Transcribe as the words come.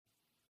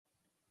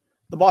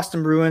The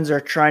Boston Bruins are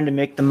trying to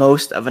make the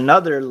most of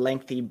another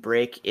lengthy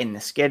break in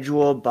the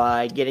schedule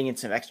by getting in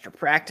some extra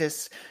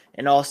practice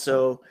and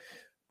also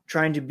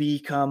trying to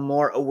become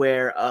more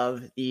aware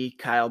of the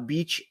Kyle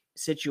Beach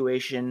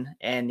situation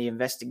and the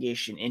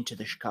investigation into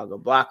the Chicago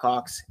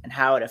Blackhawks and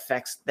how it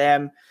affects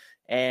them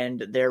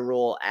and their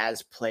role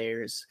as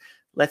players.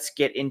 Let's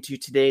get into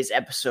today's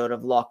episode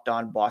of Locked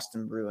On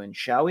Boston Bruins,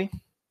 shall we?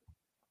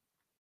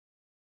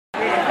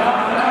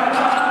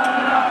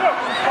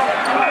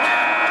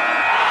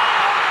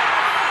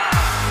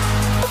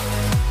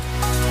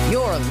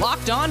 You're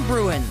Locked On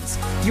Bruins,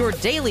 your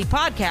daily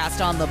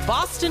podcast on the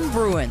Boston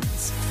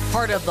Bruins.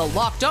 Part of the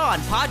Locked On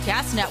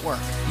Podcast Network,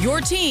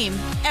 your team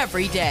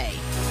every day.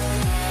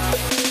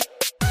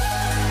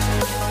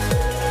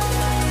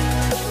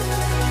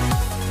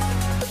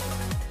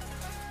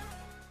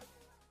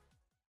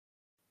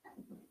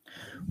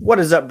 What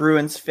is up,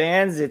 Bruins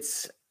fans?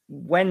 It's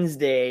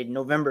Wednesday,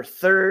 November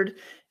 3rd,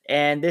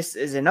 and this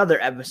is another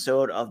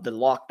episode of the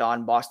Locked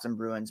On Boston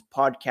Bruins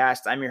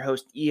podcast. I'm your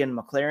host, Ian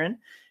McLaren,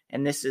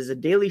 and this is a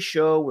daily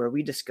show where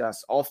we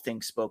discuss all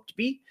things Spoke to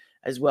Be,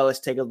 as well as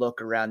take a look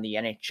around the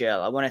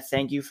NHL. I want to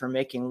thank you for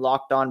making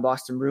Locked On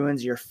Boston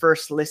Bruins your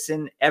first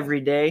listen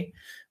every day.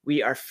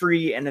 We are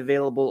free and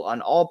available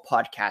on all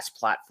podcast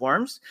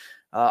platforms,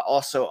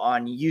 also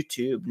on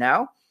YouTube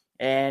now.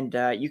 And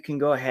you can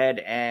go ahead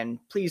and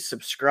please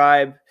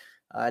subscribe,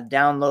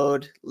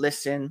 download,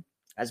 listen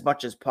as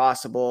much as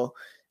possible.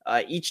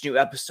 Each new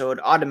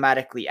episode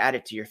automatically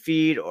added to your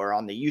feed or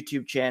on the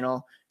YouTube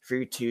channel for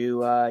you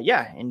to,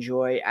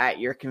 enjoy at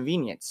your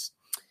convenience.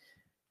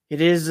 It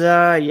is,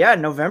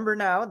 November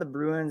now. The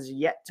Bruins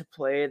yet to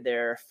play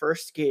their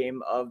first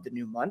game of the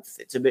new month.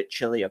 It's a bit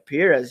chilly up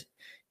here. As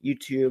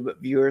YouTube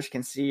viewers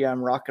can see,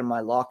 I'm rocking my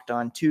Locked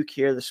On toque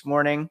here this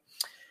morning.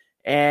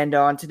 And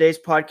on today's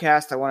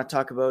podcast, I want to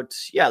talk about,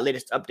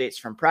 latest updates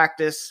from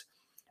practice,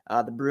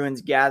 the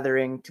Bruins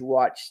gathering to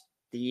watch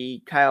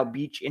the Kyle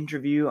Beach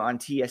interview on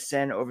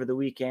TSN over the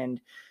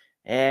weekend,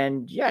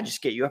 and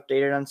just get you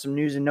updated on some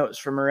news and notes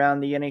from around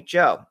the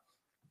NHL.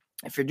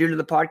 If you're new to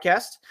the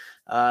podcast,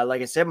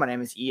 like I said, my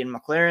name is Ian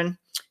McLaren.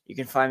 You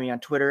can find me on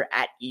Twitter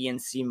at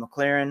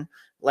ENC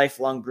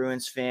lifelong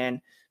Bruins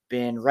fan.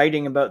 Been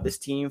writing about this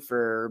team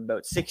for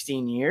about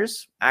 16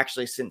 years,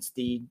 actually since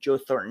the Joe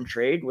Thornton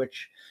trade,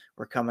 which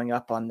we're coming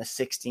up on the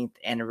 16th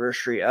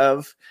anniversary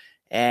of,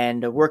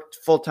 and worked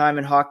full-time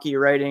in hockey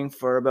writing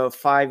for about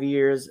 5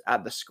 years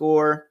at The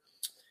Score.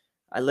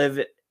 I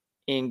live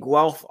in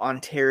Guelph,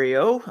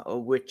 Ontario,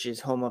 which is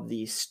home of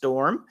the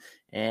Storm,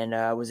 and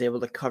I was able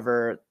to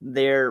cover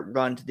their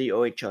run to the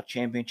OHL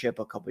Championship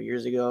a couple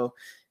years ago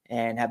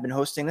and have been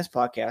hosting this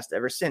podcast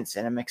ever since,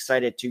 and I'm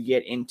excited to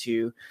get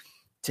into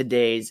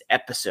today's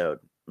episode.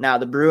 Now,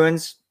 the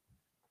Bruins,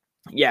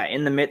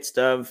 in the midst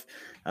of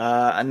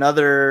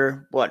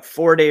another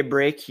 4-day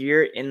break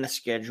here in the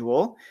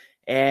schedule,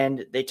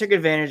 and they took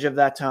advantage of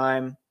that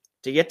time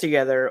to get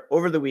together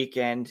over the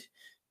weekend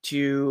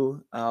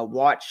to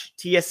watch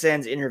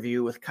TSN's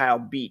interview with Kyle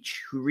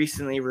Beach, who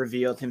recently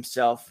revealed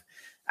himself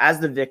as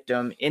the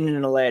victim in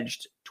an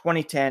alleged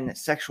 2010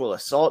 sexual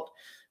assault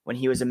when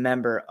he was a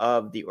member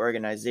of the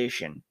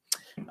organization.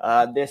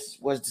 This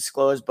was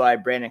disclosed by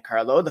Brandon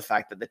Carlo, the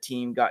fact that the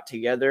team got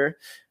together,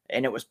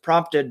 and it was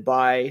prompted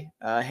by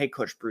head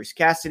coach Bruce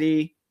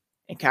Cassidy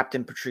and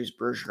captain Patrice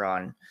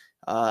Bergeron.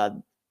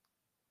 The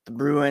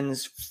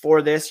Bruins,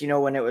 for this,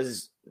 when it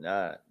was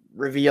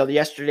revealed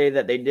yesterday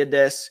that they did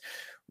this,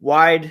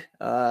 wide,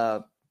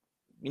 kind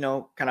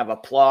of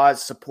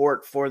applause,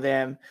 support for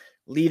them,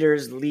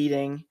 leaders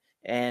leading,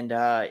 and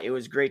it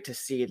was great to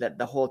see that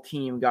the whole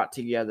team got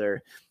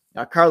together.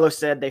 Carlos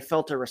said they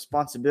felt a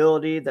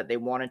responsibility, that they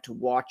wanted to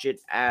watch it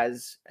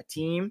as a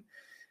team.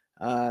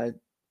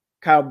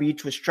 Kyle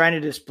Beach was trying to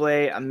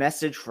display a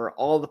message for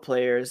all the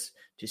players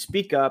to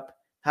speak up,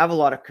 have a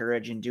lot of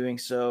courage in doing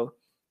so.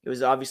 It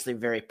was obviously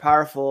very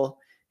powerful.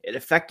 It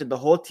affected the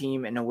whole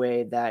team in a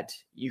way that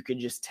you could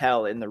just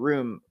tell in the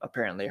room,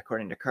 apparently,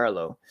 according to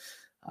Carlo.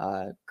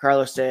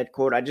 Carlo said,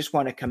 quote, "I just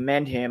want to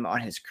commend him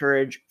on his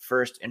courage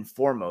first and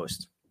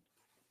foremost.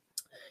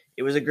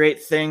 It was a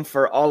great thing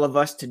for all of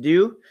us to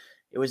do.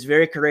 It was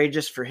very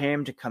courageous for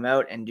him to come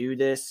out and do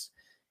this.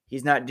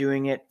 He's not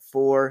doing it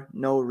for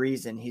no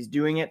reason. He's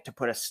doing it to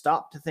put a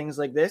stop to things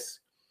like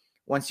this.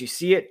 Once you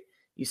see it,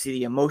 you see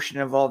the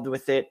emotion involved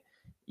with it.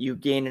 You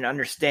gain an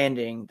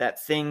understanding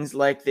that things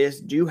like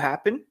this do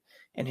happen.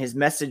 And his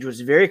message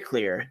was very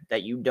clear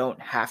that you don't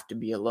have to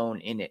be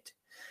alone in it."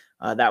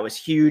 That was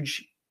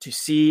huge to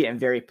see and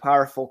very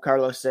powerful,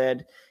 Carlos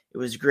said. It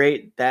was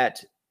great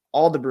that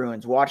all the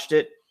Bruins watched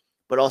it,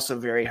 but also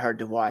very hard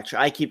to watch.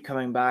 I keep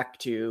coming back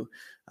to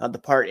the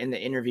part in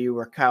the interview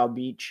where Kyle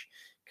Beach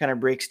kind of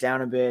breaks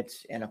down a bit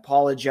and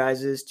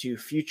apologizes to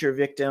future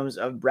victims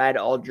of Brad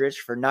Aldrich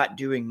for not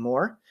doing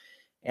more.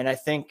 And I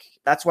think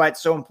that's why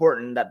it's so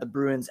important that the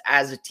Bruins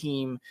as a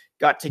team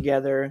got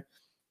together,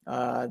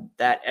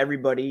 that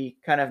everybody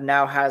kind of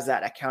now has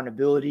that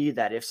accountability,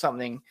 that if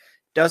something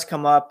does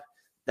come up,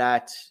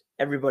 that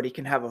everybody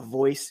can have a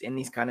voice in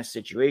these kind of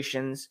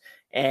situations,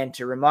 and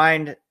to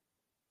remind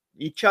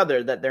each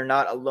other that they're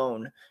not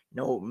alone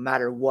no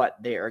matter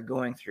what they are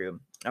going through.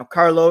 Now,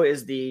 Carlo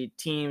is the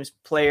team's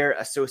player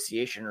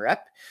association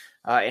rep,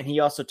 and he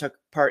also took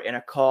part in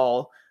a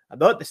call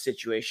about the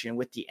situation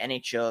with the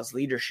NHL's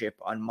leadership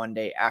on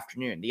Monday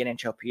afternoon, the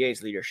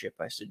NHLPA's leadership,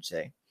 I should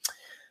say.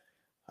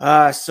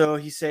 So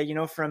he said,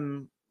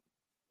 from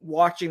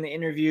watching the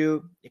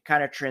interview, it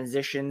kind of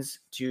transitions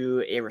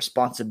to a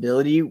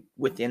responsibility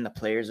within the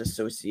Players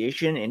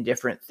Association and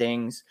different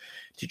things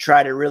to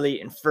try to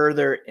really and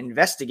further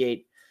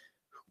investigate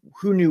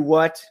who knew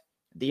what,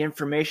 the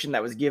information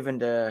that was given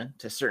to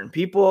certain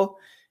people,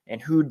 and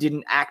who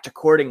didn't act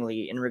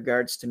accordingly in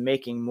regards to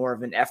making more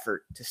of an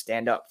effort to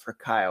stand up for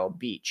Kyle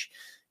Beach.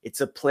 It's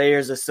a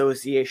Players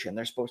Association.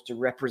 They're supposed to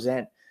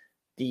represent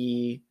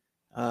the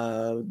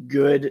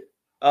good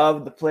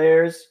of the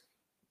players.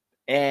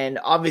 And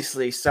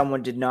obviously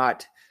someone did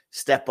not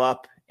step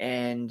up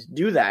and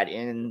do that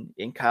in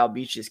Kyle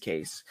Beach's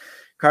case.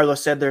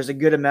 Carlos said there's a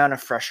good amount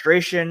of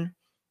frustration,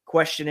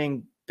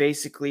 questioning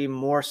basically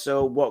more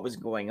so what was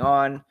going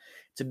on.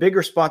 It's a big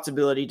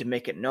responsibility to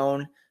make it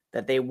known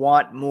that they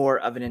want more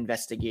of an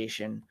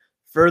investigation,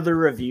 further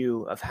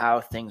review of how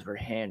things were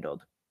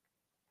handled.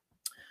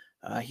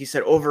 He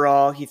said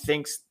overall, he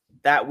thinks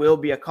that will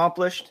be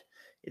accomplished.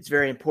 It's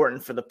very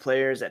important for the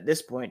players at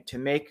this point to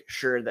make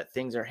sure that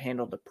things are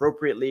handled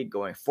appropriately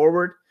going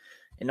forward,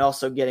 and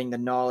also getting the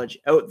knowledge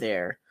out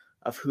there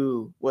of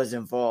who was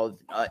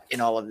involved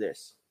in all of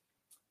this.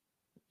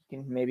 You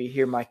can maybe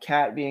hear my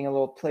cat being a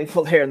little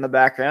playful there in the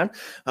background.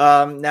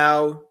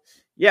 Now,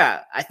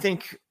 I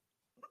think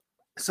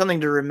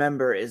something to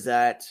remember is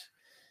that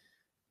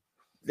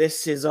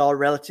this is all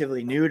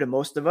relatively new to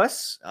most of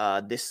us.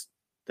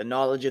 The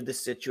knowledge of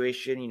this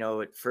situation,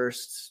 it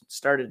first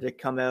started to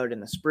come out in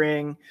the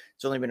spring.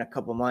 It's only been a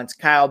couple months.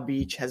 Kyle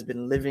Beach has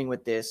been living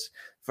with this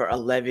for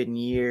 11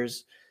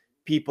 years.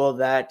 People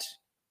that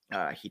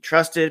he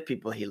trusted,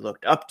 people he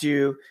looked up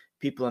to,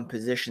 people in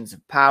positions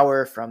of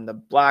power from the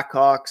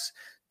Blackhawks,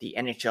 the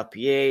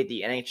NHLPA,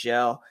 the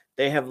NHL,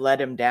 they have let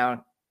him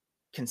down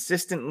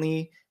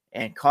consistently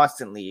and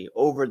constantly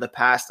over the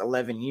past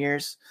 11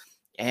 years.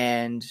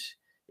 And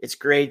it's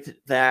great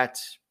that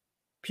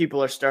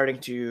people are starting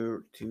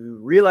to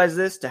realize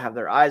this, to have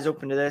their eyes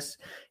open to this,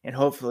 and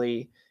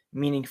hopefully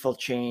meaningful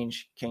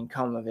change can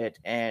come of it.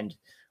 And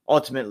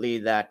ultimately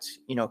that,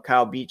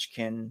 Kyle Beach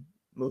can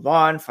move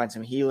on, find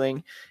some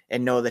healing,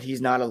 and know that he's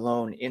not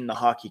alone in the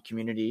hockey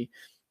community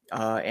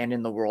and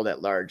in the world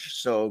at large.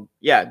 So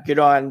good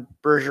on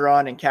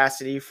Bergeron and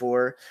Cassidy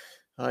for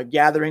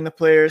gathering the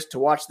players to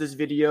watch this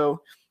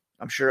video.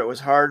 I'm sure it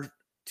was hard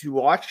to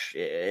watch.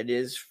 It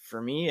is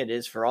for me. It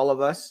is for all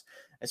of us,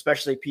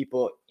 especially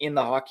people in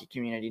the hockey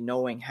community,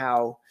 knowing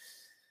how,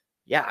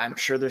 I'm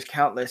sure there's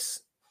countless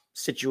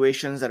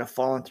situations that have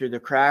fallen through the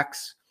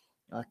cracks,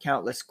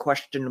 countless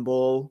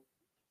questionable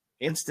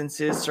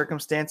instances,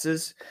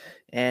 circumstances,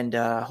 and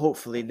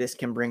hopefully this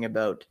can bring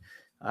about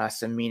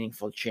some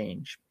meaningful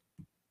change.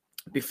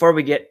 Before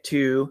we get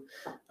to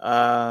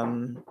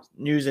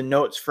news and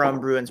notes from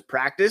Bruins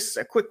practice,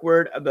 a quick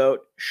word about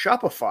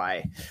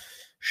Shopify.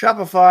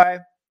 Shopify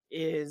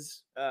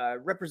is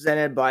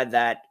represented by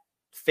that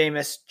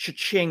famous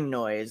cha-ching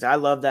noise. I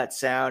love that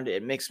sound.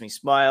 It makes me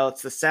smile.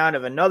 It's the sound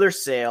of another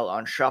sale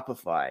on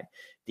Shopify,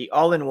 the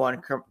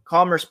all-in-one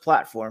commerce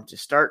platform to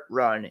start,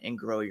 run, and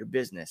grow your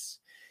business.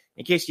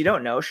 In case you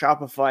don't know,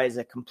 Shopify is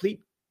a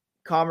complete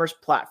commerce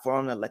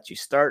platform that lets you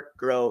start,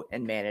 grow,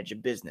 and manage a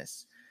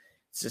business.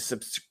 It's a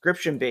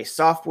subscription-based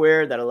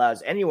software that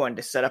allows anyone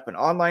to set up an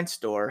online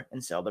store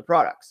and sell their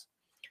products.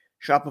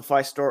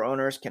 Shopify store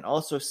owners can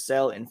also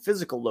sell in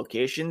physical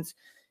locations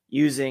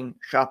using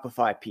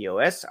Shopify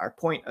POS, our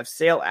point of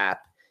sale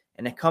app,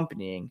 and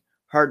accompanying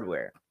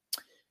hardware.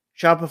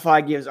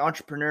 Shopify gives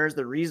entrepreneurs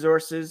the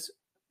resources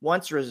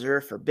once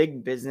reserved for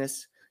big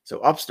business, so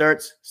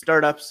upstarts,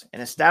 startups,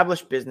 and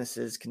established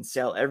businesses can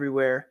sell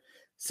everywhere,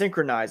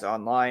 synchronize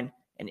online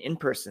and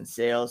in-person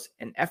sales,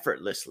 and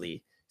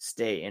effortlessly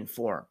stay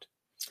informed.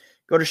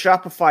 Go to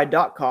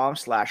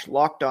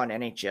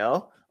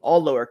shopify.com/lockedonnhl,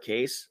 all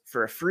lowercase,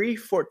 for a free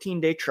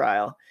 14-day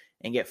trial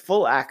and get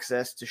full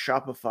access to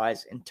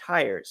Shopify's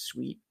entire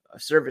suite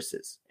of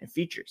services and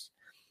features.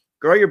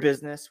 Grow your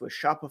business with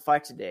Shopify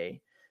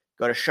today.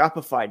 Go to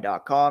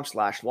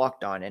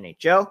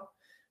shopify.com/lockedonnhl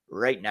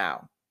right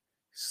now.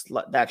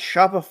 That's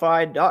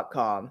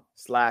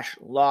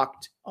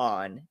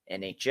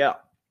shopify.com/lockedonnhl.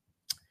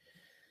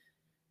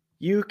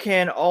 You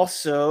can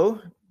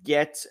also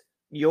get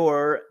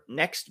your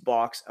next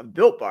box of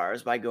Built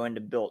Bars by going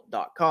to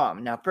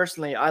Built.com. Now,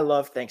 personally, I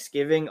love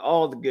Thanksgiving,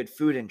 all the good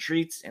food and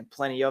treats, and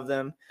plenty of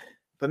them.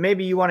 But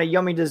maybe you want a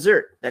yummy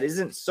dessert that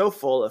isn't so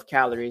full of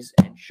calories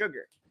and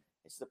sugar.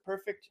 It's the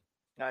perfect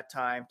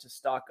time to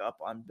stock up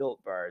on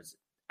Built Bars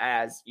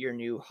as your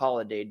new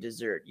holiday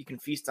dessert. You can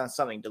feast on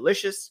something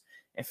delicious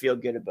and feel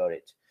good about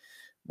it.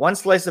 One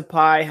slice of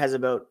pie has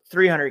about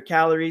 300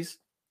 calories,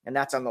 and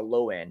that's on the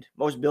low end.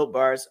 Most Built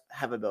Bars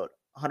have about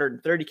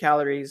 130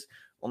 calories,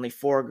 only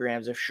 4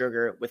 grams of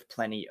sugar with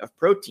plenty of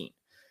protein.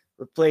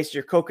 Replace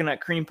your coconut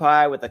cream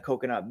pie with a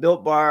coconut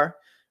Built Bar,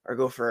 or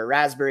go for a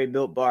raspberry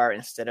Built Bar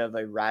instead of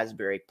a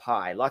raspberry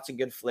pie. Lots of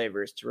good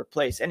flavors to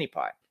replace any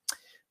pie.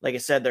 Like I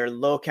said, they're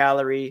low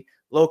calorie,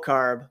 low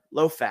carb,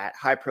 low fat,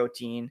 high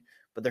protein,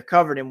 but they're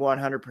covered in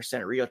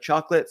 100% real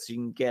chocolate, so you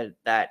can get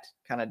that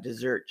kind of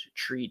dessert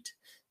treat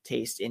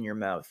taste in your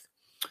mouth.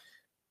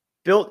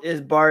 Built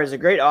Bar is a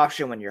great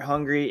option when you're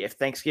hungry. If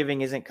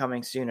Thanksgiving isn't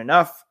coming soon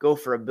enough, go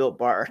for a Built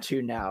Bar or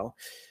two now.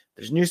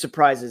 There's new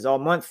surprises all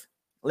month,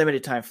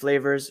 limited time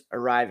flavors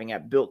arriving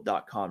at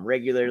built.com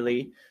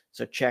regularly,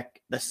 so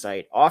check the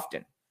site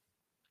often.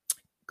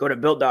 Go to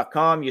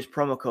built.com, use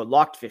promo code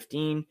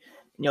LOCKED15, and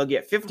you'll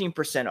get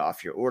 15%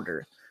 off your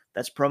order.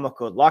 That's promo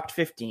code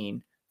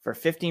LOCKED15 for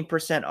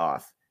 15%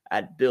 off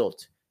at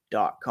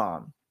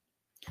built.com.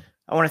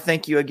 I want to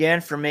thank you again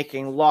for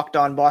making Locked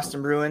On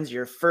Boston Bruins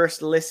your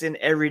first listen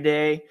every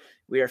day.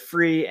 We are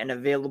free and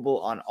available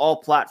on all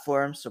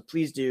platforms, so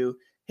please do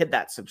hit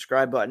that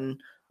subscribe button.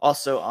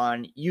 Also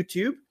on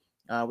YouTube,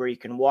 where you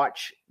can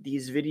watch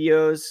these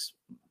videos,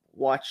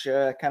 watch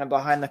kind of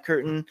behind the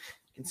curtain.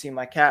 You can see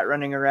my cat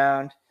running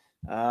around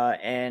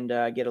and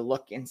get a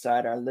look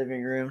inside our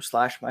living room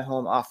 / my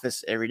home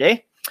office every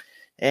day.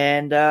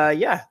 And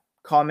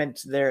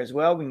comment there as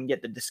well. We can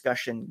get the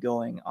discussion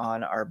going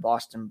on our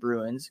Boston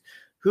Bruins,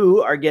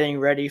 who are getting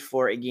ready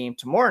for a game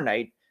tomorrow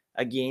night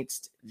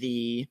against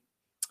the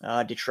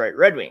Detroit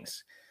Red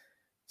Wings.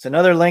 It's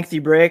another lengthy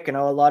break. I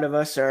know a lot of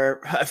us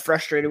are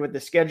frustrated with the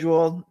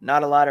schedule.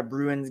 Not a lot of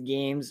Bruins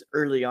games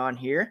early on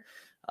here.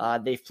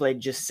 They've played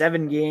just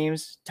 7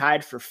 games,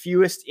 tied for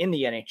fewest in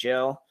the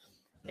NHL,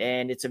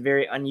 and it's a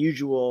very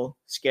unusual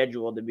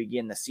schedule to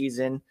begin the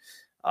season.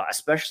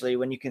 Especially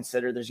when you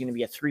consider there's going to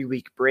be a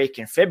 3-week break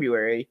in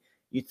February.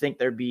 You'd think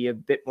there'd be a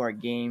bit more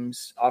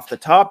games off the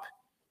top.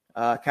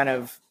 Kind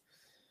of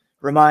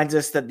reminds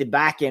us that the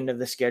back end of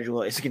the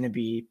schedule is going to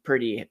be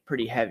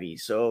pretty heavy.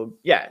 So,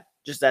 yeah,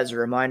 just as a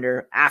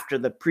reminder, after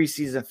the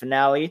preseason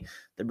finale,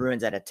 the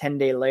Bruins had a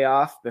 10-day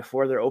layoff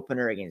before their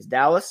opener against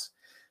Dallas.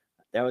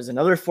 There was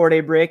another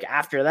 4-day break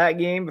after that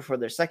game before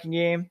their second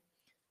game.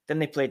 Then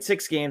they played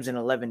 6 games in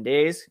 11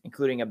 days,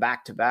 including a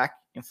back-to-back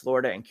in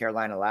Florida and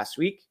Carolina last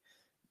week.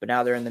 But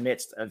now they're in the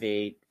midst of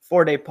a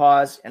 4-day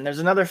pause, and there's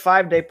another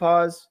 5-day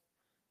pause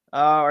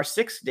or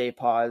 6-day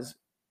pause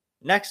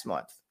next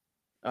month.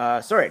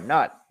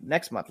 Not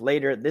next month,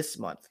 later this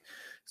month.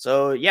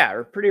 So, yeah,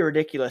 a pretty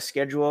ridiculous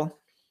schedule.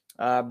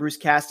 Bruce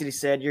Cassidy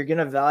said, you're going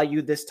to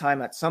value this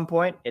time at some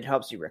point. It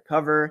helps you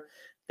recover.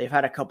 They've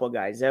had a couple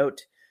guys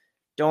out.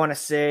 Don't want to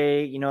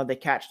say, they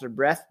catch their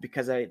breath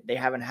because they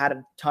haven't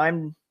had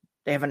time.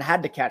 They haven't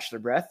had to catch their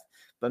breath,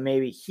 but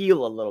maybe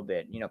heal a little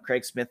bit.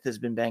 Craig Smith has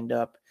been banged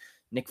up.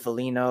 Nick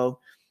Foligno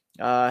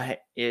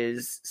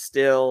is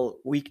still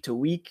week to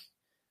week.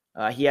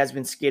 He has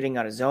been skating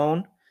on his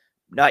own,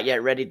 not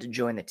yet ready to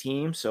join the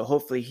team. So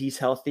hopefully he's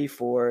healthy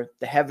for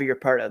the heavier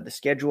part of the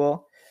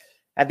schedule.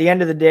 At the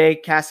end of the day,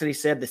 Cassidy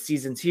said the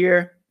season's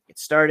here. It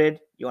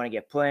started. You want to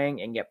get playing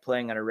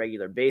on a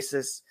regular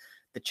basis.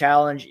 The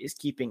challenge is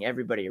keeping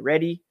everybody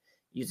ready,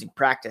 using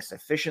practice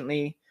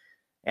efficiently.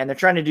 And they're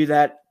trying to do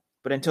that.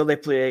 But until they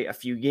play a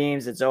few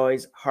games, it's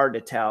always hard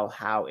to tell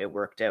how it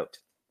worked out.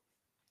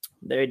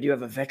 They do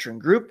have a veteran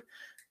group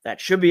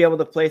that should be able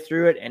to play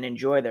through it and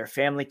enjoy their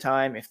family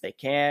time if they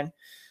can.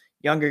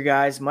 Younger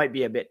guys might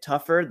be a bit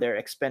tougher. They're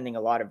expending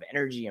a lot of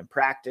energy in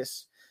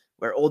practice,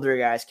 where older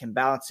guys can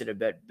balance it a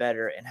bit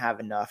better and have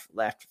enough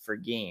left for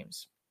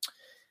games.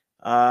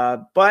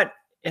 But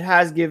it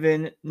has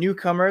given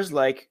newcomers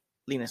like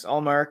Linus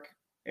Ullmark,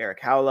 Eric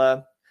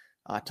Haula,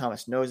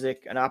 Thomas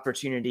Nozick an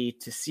opportunity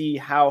to see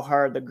how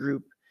hard the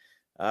group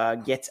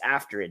gets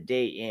after it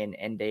day in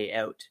and day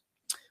out.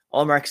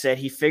 Ullmark said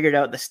he figured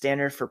out the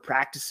standard for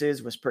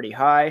practices was pretty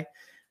high,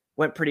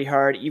 went pretty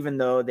hard, even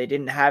though they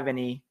didn't have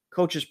any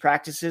coaches'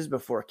 practices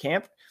before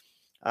camp,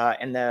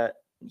 and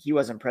he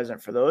wasn't present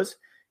for those.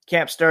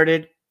 Camp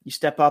started, you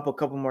step up a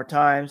couple more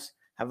times,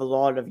 have a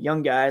lot of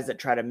young guys that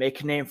try to make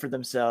a name for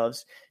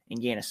themselves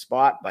and gain a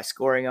spot by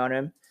scoring on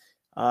him.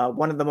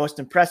 One of the most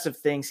impressive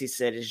things he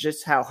said is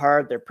just how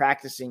hard they're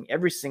practicing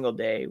every single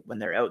day when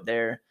they're out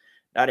there,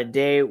 not a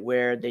day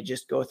where they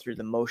just go through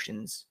the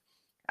motions.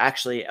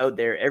 Actually out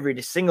there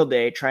every single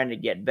day trying to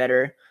get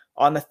better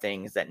on the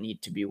things that need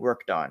to be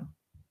worked on.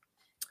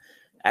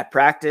 At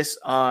practice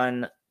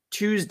on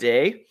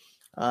Tuesday,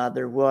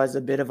 there was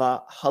a bit of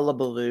a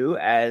hullabaloo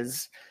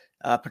as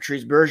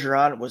Patrice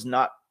Bergeron was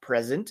not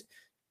present.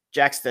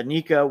 Jack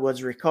Studnicka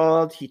was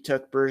recalled. He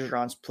took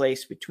Bergeron's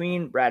place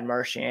between Brad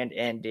Marchand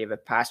and David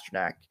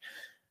Pastrnak.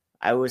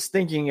 I was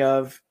thinking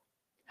of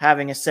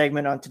having a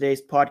segment on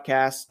today's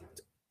podcast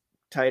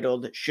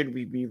titled, Should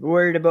We Be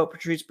Worried About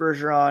Patrice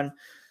Bergeron?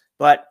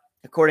 But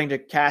according to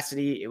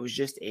Cassidy, it was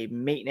just a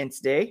maintenance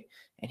day,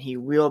 and he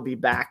will be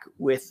back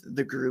with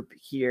the group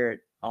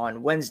here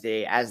on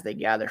Wednesday as they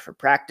gather for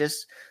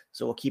practice.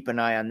 So we'll keep an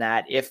eye on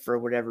that. If for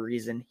whatever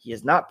reason he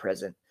is not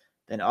present,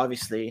 then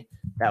obviously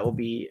that will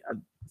be a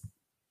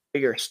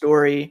bigger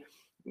story,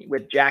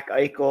 with Jack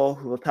Eichel,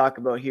 who we'll talk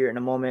about here in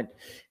a moment,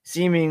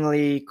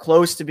 seemingly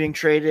close to being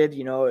traded.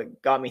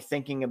 It got me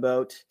thinking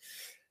about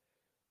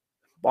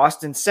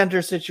Boston's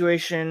center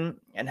situation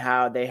and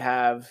how they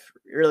have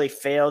really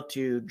failed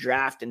to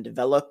draft and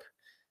develop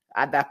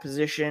at that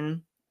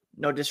position.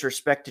 No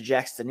disrespect to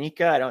Jack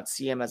Stanika. I don't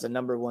see him as a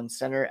number one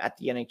center at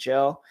the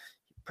NHL.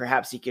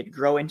 Perhaps he could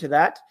grow into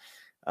that.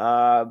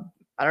 I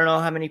don't know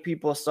how many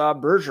people saw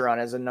Bergeron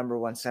as a number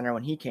one center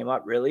when he came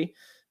up, really.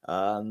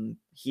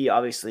 He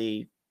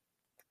obviously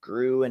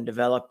grew and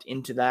developed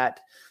into that.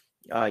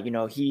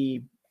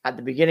 He, at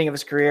the beginning of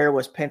his career,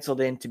 was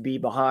penciled in to be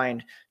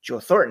behind Joe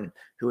Thornton,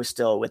 who was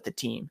still with the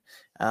team.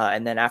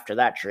 And then after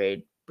that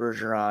trade,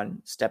 Bergeron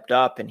stepped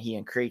up and he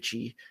and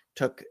Krejci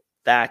took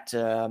that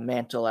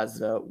mantle as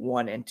the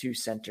 1 and 2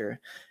 center.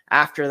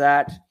 After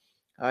that,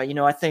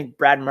 I think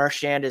Brad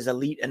Marchand is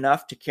elite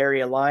enough to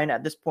carry a line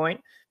at this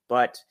point,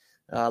 but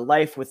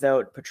life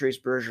without Patrice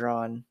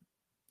Bergeron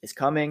is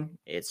coming.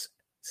 It's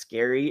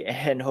scary,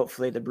 and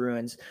hopefully the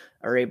Bruins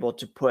are able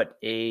to put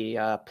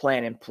a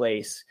plan in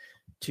place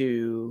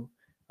to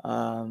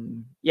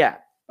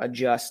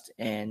adjust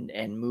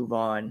and move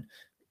on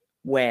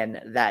when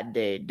that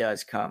day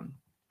does come.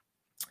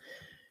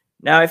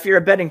 Now, if you're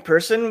a betting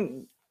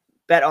person,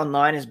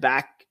 BetOnline is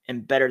back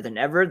and better than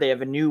ever. They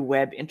have a new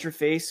web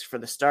interface for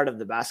the start of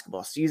the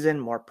basketball season,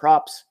 more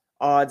props,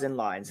 odds, and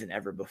lines than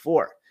ever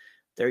before.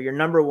 They're your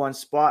number one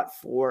spot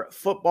for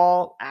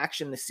football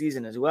action this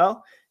season as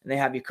well, and they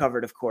have you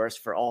covered, of course,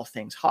 for all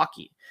things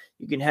hockey.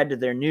 You can head to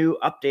their new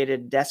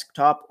updated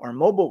desktop or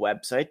mobile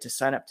website to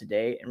sign up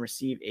today and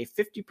receive a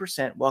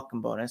 50%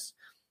 welcome bonus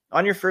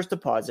on your first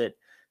deposit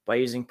by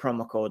using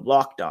promo code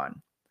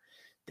LOCKEDON.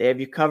 They have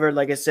you covered,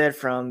 like I said,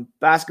 from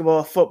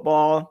basketball,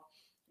 football,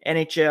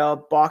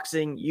 NHL,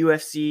 boxing,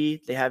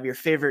 UFC. They have your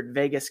favorite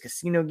Vegas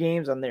casino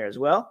games on there as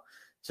well.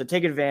 So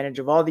take advantage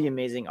of all the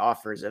amazing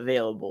offers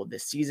available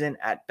this season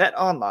at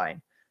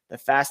BetOnline, the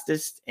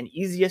fastest and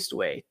easiest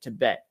way to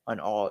bet on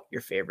all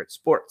your favorite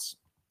sports.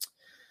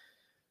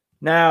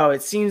 Now,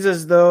 it seems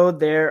as though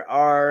there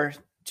are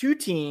 2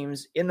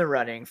 teams in the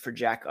running for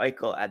Jack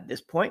Eichel at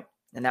this point,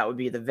 and that would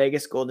be the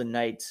Vegas Golden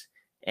Knights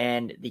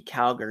and the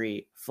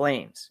Calgary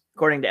Flames.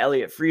 According to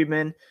Elliot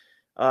Friedman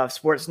of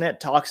Sportsnet,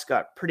 talks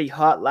got pretty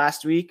hot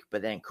last week,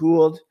 but then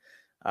cooled.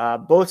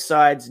 Both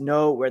sides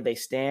know where they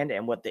stand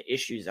and what the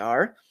issues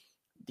are.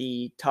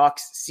 The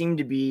talks seem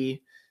to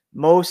be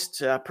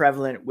most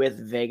prevalent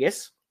with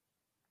Vegas.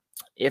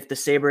 If the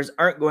Sabres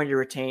aren't going to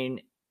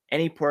retain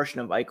any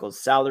portion of Eichel's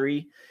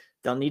salary,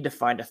 they'll need to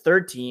find a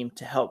third team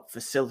to help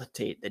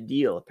facilitate the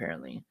deal,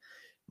 apparently.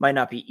 Might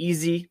not be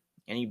easy,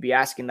 and you'd be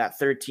asking that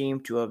third team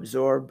to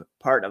absorb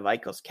part of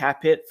Eichel's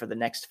cap hit for the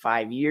next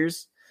 5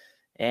 years.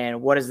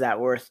 And what is that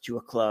worth to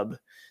a club?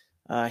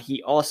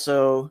 He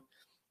also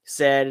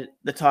said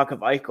the talk of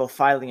Eichel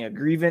filing a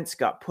grievance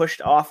got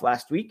pushed off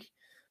last week,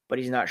 but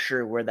he's not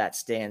sure where that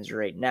stands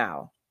right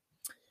now.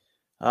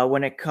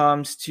 When it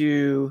comes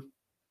to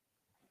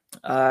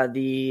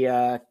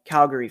the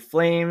Calgary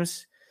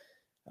Flames,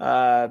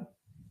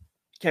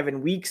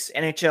 Kevin Weeks,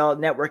 NHL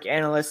Network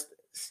analyst,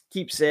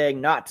 keeps saying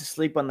not to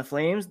sleep on the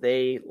Flames.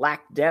 They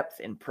lack depth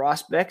in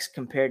prospects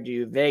compared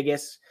to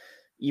Vegas,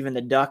 even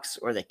the Ducks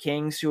or the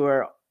Kings, who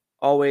are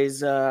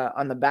always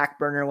on the back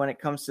burner when it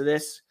comes to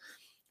this.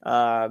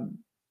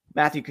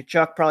 Matthew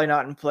Tkachuk probably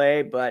not in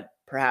play, but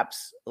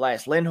perhaps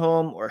Elias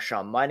Lindholm or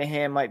Sean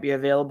Monahan might be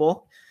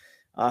available.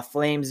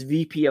 Flames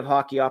VP of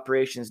Hockey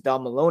Operations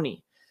Dom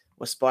Maloney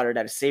was spotted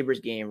at a Sabres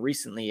game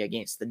recently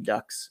against the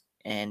Ducks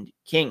and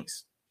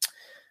Kings.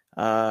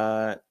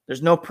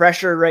 There's no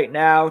pressure right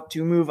now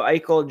to move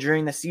Eichel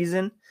during the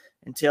season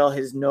until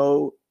his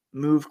no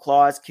move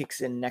clause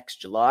kicks in next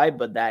July,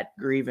 but that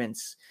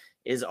grievance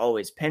is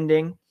always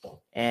pending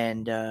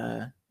and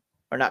or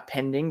not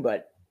pending,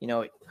 but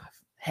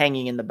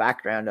hanging in the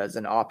background as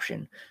an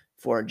option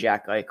for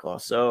Jack Eichel.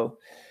 So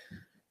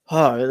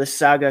this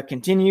saga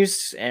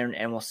continues,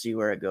 and we'll see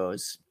where it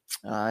goes.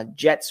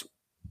 Jets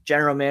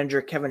general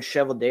manager Kevin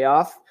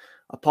Cheveldayoff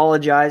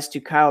apologized to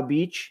Kyle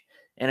Beach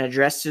and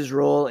addressed his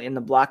role in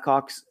the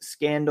Blackhawks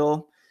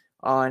scandal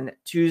on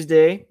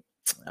Tuesday.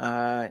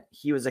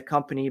 He was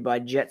accompanied by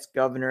Jets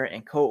governor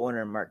and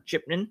co-owner Mark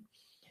Chipman.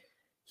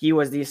 He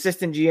was the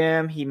assistant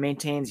GM. He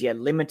maintains he had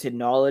limited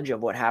knowledge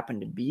of what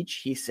happened to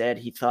Beach. He said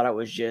he thought it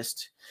was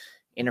just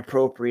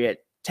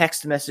inappropriate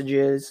text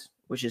messages,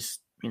 which is,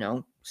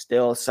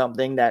 still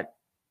something that,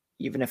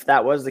 even if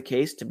that was the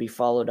case, to be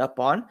followed up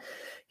on.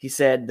 He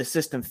said the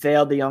system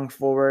failed the young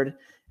forward,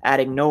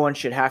 adding no one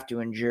should have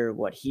to endure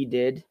what he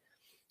did.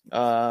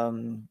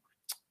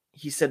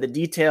 He said the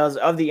details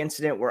of the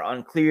incident were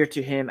unclear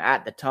to him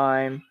at the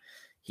time.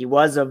 He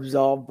was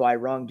absolved by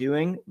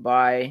wrongdoing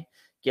by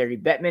Gary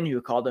Bettman,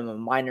 who called him a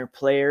minor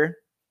player.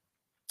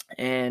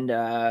 And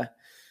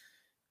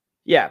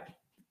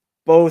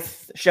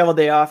both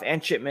Cheveldayoff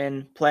and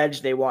Chipman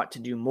pledged they want to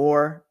do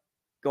more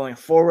going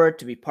forward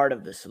to be part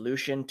of the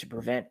solution to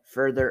prevent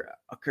further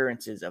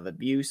occurrences of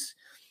abuse.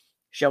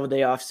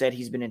 Cheveldayoff said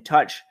he's been in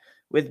touch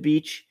with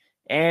Beach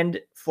and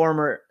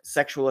former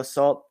sexual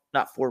assault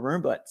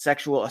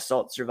sexual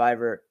assault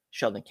survivor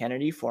Sheldon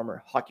Kennedy,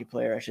 former hockey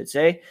player, I should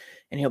say,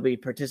 and he'll be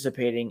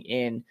participating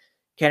in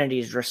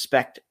Kennedy's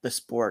Respect the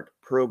Sport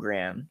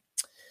program.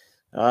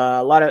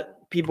 A lot of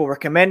people were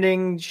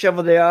commending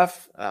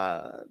Cheveldayoff.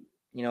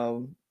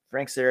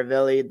 Frank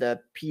Saravelli,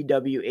 the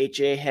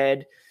PWHA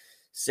head,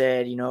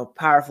 said,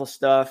 powerful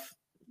stuff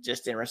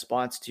just in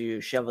response to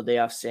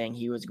Cheveldayoff saying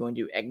he was going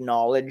to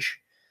acknowledge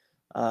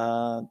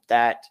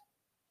that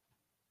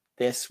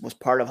this was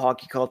part of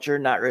hockey culture.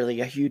 Not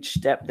really a huge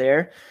step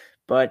there,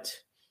 but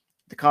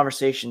the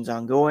conversation's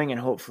ongoing, and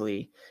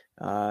hopefully,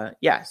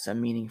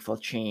 some meaningful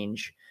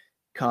change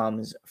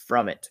comes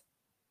from it.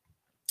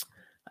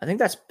 I think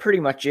that's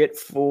pretty much it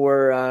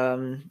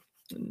for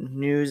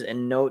news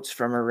and notes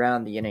from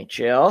around the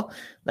NHL.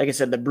 Like I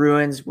said, the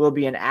Bruins will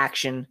be in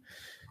action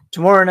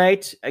tomorrow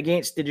night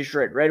against the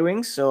Detroit Red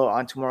Wings. So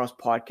on tomorrow's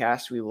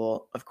podcast, we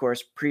will, of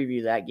course,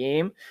 preview that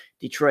game.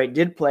 Detroit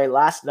did play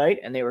last night,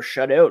 and they were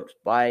shut out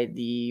by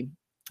the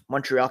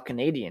Montreal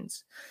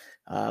Canadiens,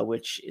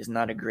 which is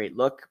not a great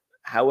look.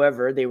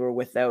 However, they were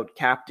without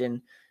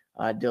captain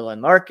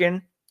Dylan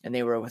Larkin, and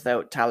they were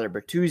without Tyler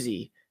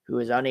Bertuzzi, who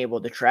is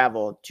unable to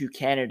travel to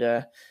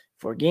Canada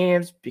for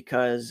games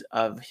because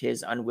of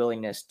his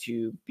unwillingness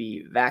to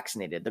be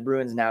vaccinated. The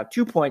Bruins now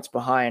 2 points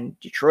behind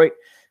Detroit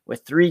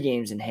with 3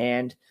 games in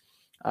hand.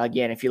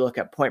 Again, if you look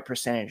at point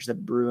percentage, the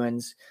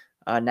Bruins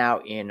now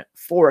in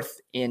 4th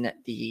in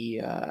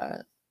the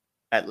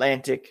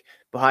Atlantic,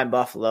 behind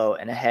Buffalo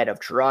and ahead of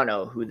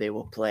Toronto, who they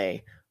will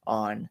play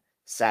on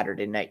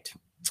Saturday night.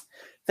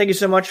 Thank you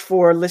so much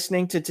for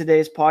listening to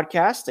today's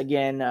podcast.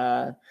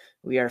 Again,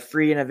 we are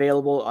free and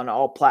available on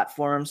all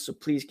platforms, so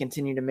please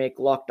continue to make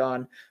Locked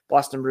On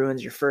Boston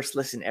Bruins your first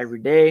listen every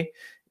day.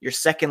 Your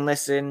second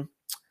listen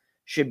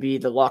should be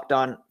the Locked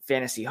On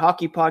Fantasy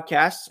Hockey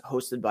Podcast,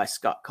 hosted by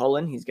Scott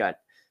Cullen. He's got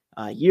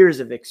years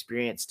of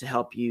experience to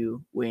help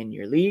you win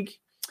your league.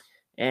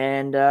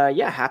 And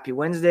happy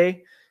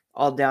Wednesday.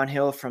 All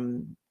downhill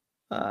from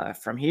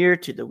here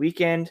to the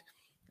weekend.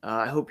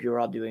 I hope you're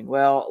all doing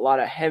well. A lot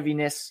of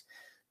heaviness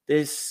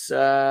this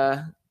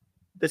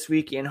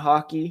week in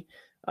hockey,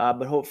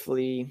 but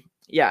hopefully,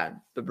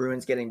 the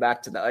Bruins getting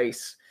back to the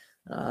ice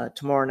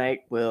tomorrow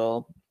night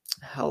will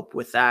help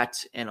with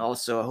that. And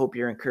also, I hope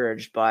you're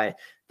encouraged by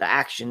the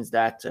actions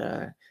that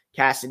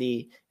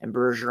Cassidy and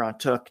Bergeron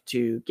took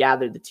to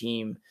gather the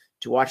team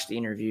to watch the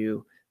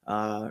interview.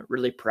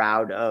 Really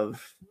proud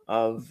of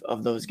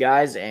those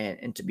guys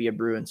and to be a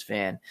Bruins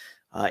fan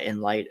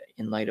in light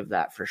of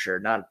that, for sure.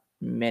 Not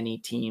many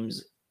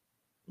teams.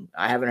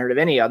 I haven't heard of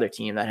any other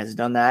team that has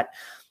done that.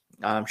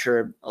 I'm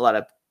sure a lot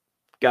of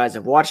guys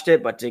have watched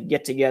it, but to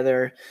get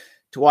together,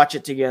 to watch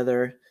it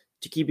together,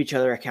 to keep each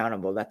other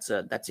accountable, that's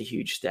a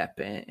huge step,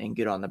 and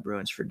good on the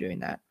Bruins for doing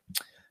that.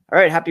 All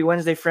right, happy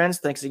Wednesday, friends.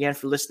 Thanks again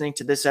for listening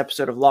to this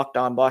episode of Locked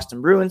On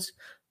Boston Bruins,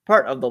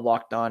 part of the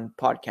Locked On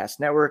Podcast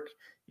Network,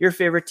 your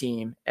favorite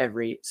team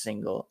every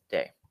single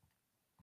day.